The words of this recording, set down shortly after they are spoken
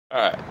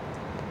Alright,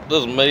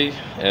 this is me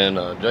and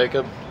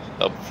Jacob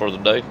up for the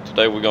day.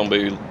 Today we're going to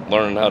be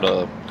learning how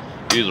to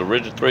use a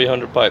Ridgid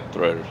 300 pipe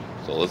threader.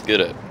 So let's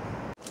get it.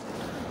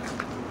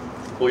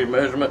 Pull your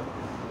measurement.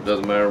 It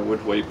doesn't matter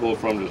which way you pull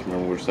from, just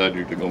remember which side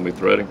you're going to be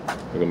threading.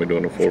 We're going to be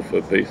doing a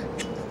 4-foot piece.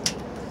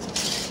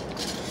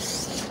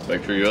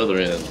 Make sure your other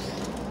end's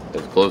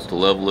as close to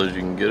level as you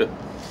can get it.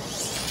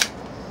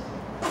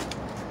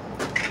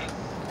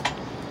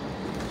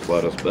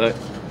 Slide us back.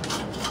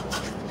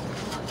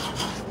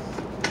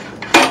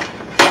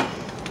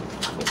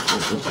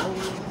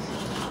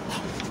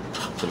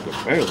 Gonna go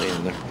barely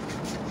in there.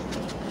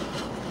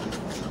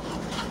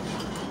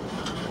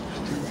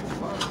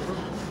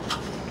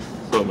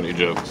 So many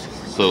jokes,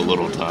 so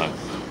little time.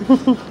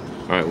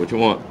 Alright, what you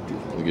want?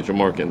 You get your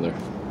mark in there.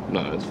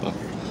 No, it's fine.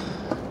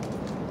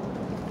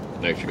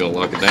 Next, you're gonna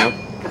lock it down.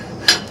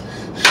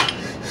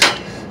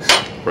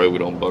 Pray we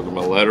don't bugger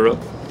my ladder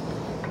up.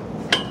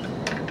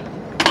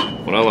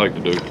 What I like to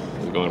do is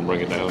go ahead and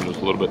bring it down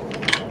just a little bit.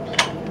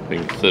 So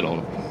you can sit on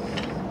it.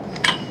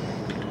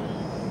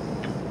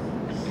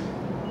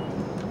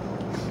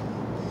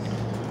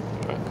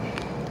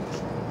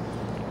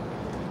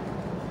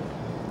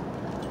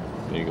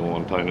 You're going to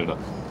want to tighten it up.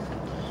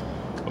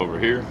 Over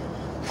here,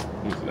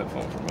 let me see that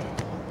phone for a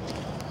minute.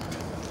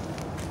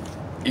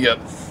 You got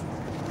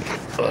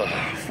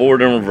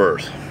forward and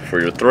reverse.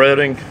 For your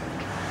threading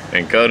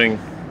and cutting,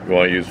 you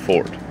want to use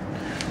forward.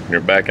 When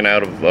you're backing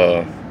out of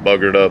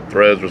buggered up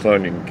threads or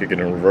something, you can kick it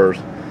in reverse.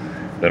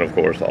 Then of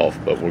course off,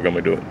 but we're going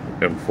to be doing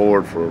it in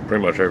forward for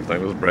pretty much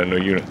everything. This is a brand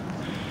new unit.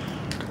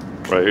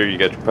 Right here you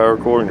got your power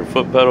cord and your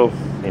foot pedal.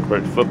 You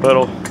correct your foot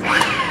pedal.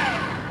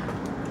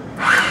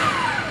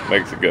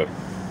 Makes it go.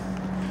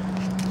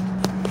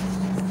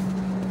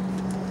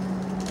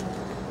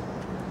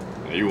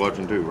 Now you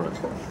watching too, right?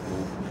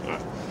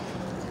 Alright.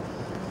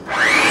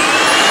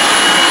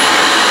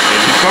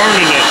 As you're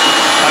turning it,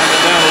 tighten it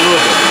down a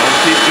little bit. Don't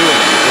keep doing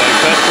it. Just let it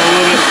cut for a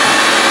little bit.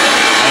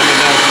 Tighten it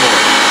down some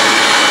more.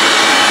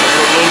 Cut for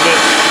a little bit.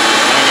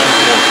 Tighten it down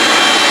some more.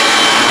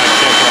 I might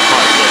check that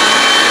pipe though.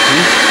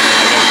 I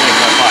gotta check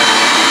that pipe.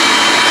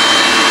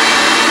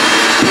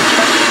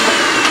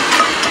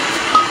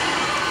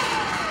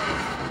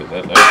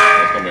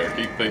 That's gonna be our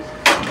keep piece.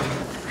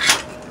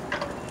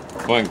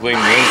 Go ahead and clean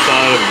the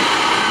inside of the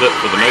zip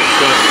for the next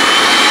cut.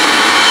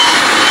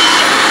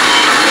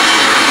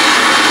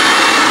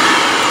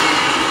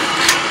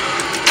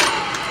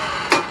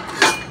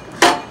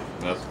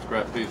 That's the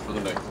scrap piece for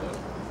the next cut.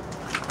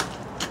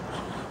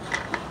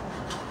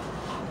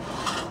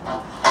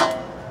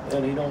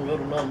 And he don't go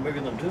to nothing bigger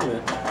than 2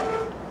 inches.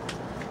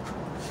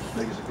 As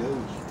big as it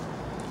goes.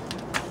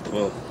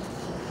 Well,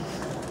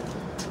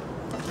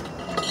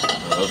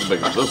 that's as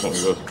big as this one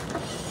goes.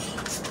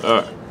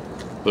 Alright,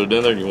 put it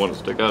in there. You want it to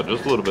stick out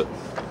just a little bit.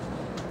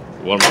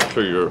 You want to make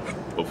sure you're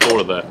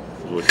before that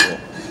is what you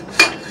want.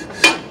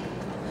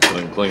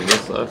 Then clean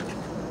this side.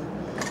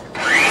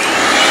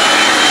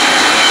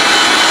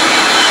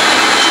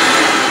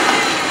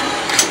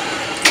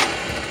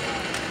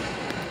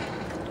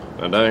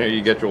 Now down here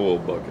you got your oil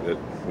bucket.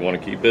 You want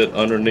to keep it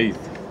underneath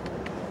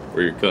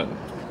where you're cutting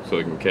so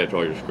it can catch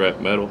all your scrap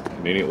metal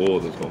and any oil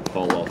that's going to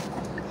fall off.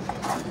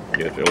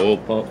 You got your oil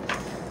pump.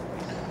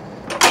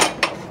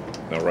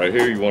 Now right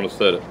here you want to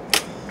set it.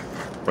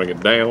 Bring it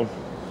down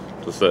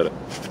to set it.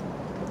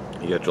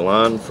 You got your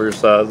line for your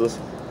sizes.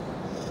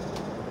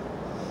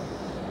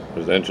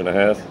 There's 1.5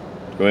 inches,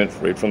 2 inches,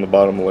 read from the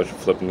bottom unless you're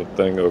flipping the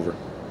thing over.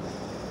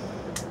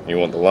 You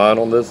want the line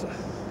on this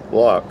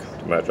block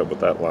to match up with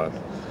that line.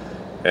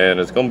 And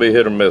it's going to be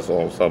hit or miss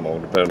on some of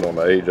them depending on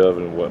the age of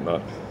it and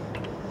whatnot.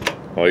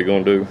 All you're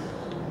going to do,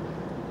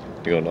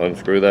 you're going to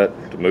unscrew that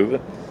to move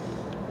it.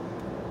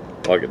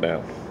 Lock it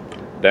down.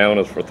 Down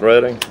is for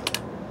threading.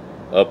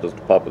 Up is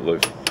to pop it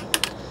loose.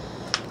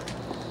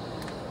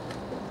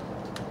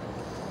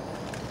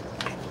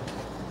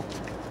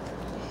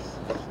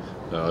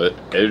 Now,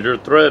 as you're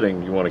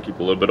threading, you want to keep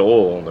a little bit of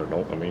oil on there.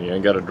 I mean, you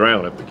ain't got to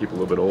drown it, but keep a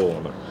little bit of oil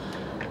on there.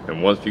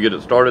 And once you get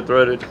it started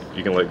threaded,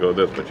 you can let go of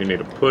this, but you need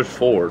to push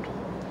forward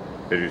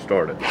as you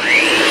start it.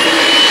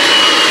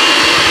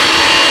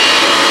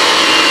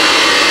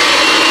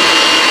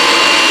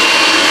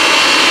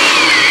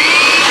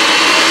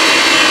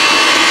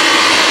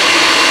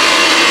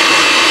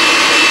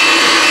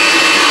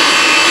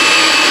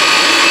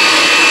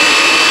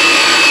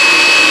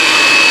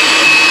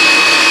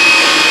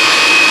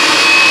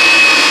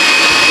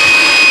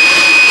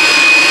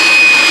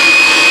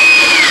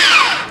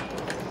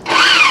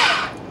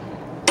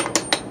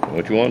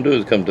 What you want to do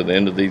is come to the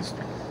end of these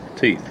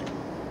teeth.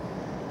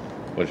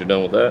 Once you're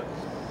done with that,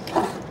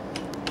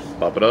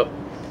 pop it up,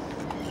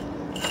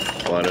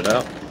 slide it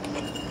out,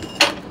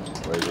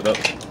 raise it up.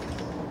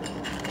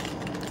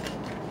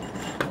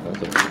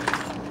 That's it.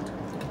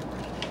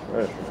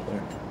 Trash right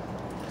there.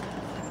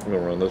 I'm going to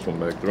run this one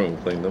back through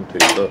and clean them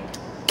teeth up.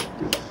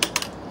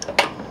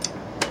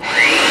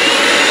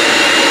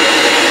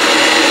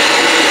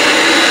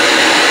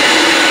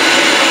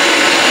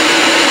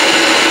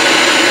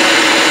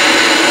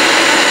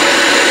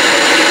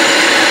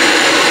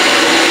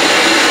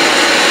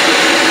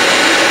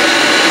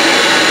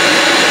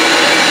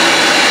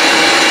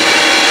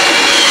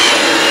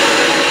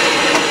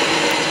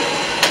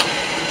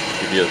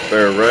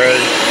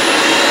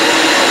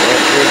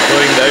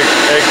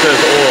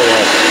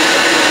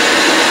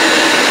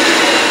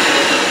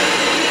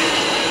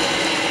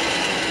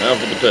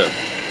 tip.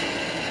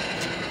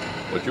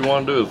 What you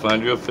want to do is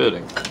find you a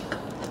fitting.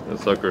 That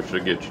sucker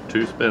should get you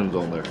 2 spins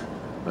on there.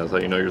 That's how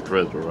you know your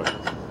threads are right.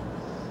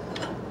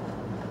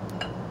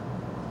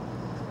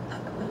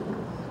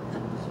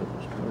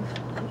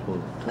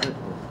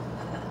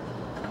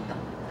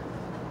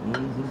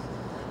 I'm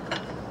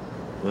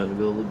going to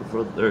go a little bit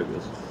further. There it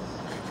goes.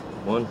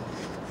 1,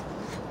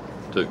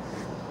 2.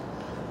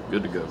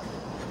 Good to go.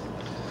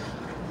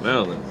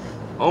 Now then,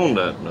 on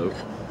that note,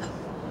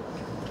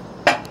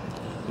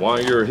 while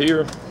you're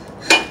here,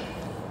 I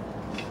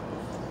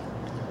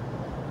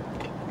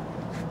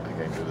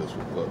can't do this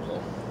with gloves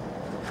on.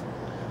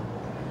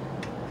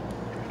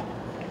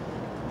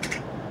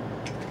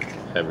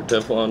 Have your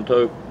Teflon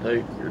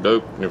tape, your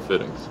dope, and your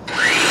fittings. Go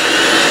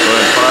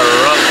ahead and fire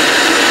her up.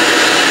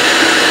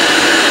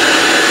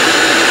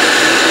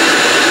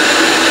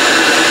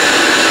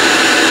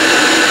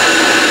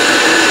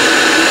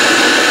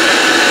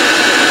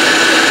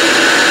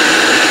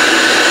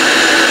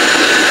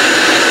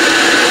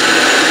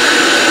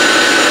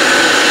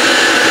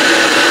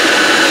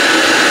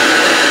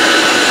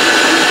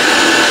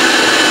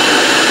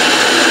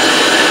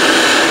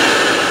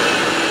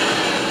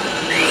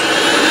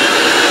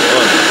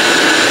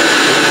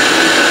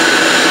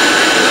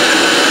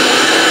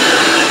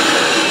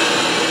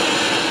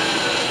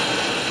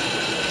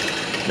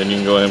 Then you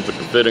can go ahead and put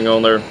your fitting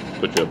on there,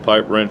 put your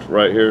pipe wrench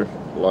right here,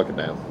 lock it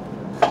down.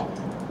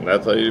 And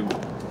that's how you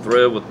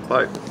thread with the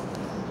pipe.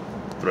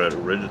 Thread a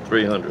Ridgid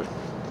 300.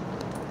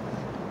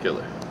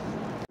 Killer.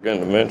 Again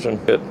to mention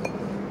it.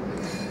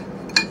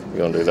 You're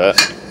gonna do that.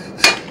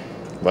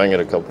 Bang it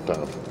a couple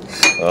times.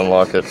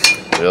 Unlock it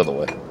the other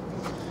way.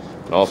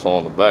 And also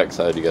on the back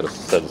side you got a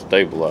set of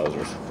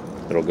stabilizers.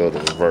 It'll go to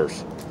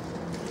reverse.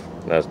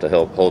 And that's to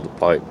help hold the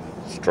pipe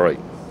straight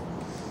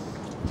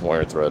while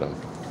you're threading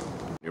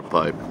your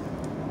pipe.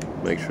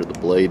 Make sure the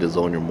blade is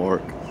on your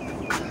mark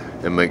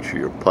and make sure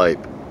your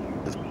pipe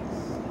is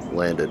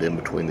landed in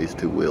between these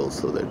 2 wheels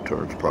so that it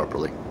turns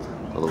properly.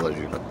 Otherwise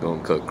you're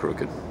going to cut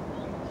crooked.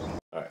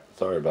 Alright,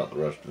 sorry about the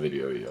rushed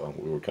video, y'all.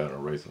 We were kind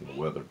of racing the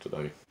weather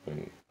today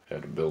and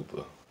had to build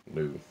the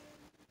new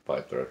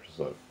pipe thresher.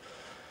 So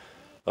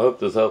I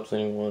hope this helps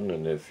anyone,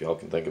 and if y'all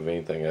can think of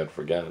anything I'd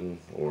forgotten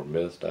or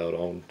missed out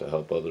on to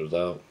help others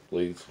out,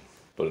 please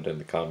put it in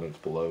the comments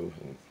below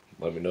and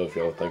let me know if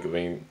y'all think of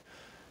any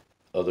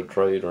other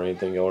trade or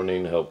anything y'all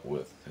need help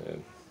with.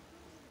 And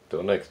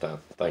until next time,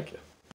 thank you.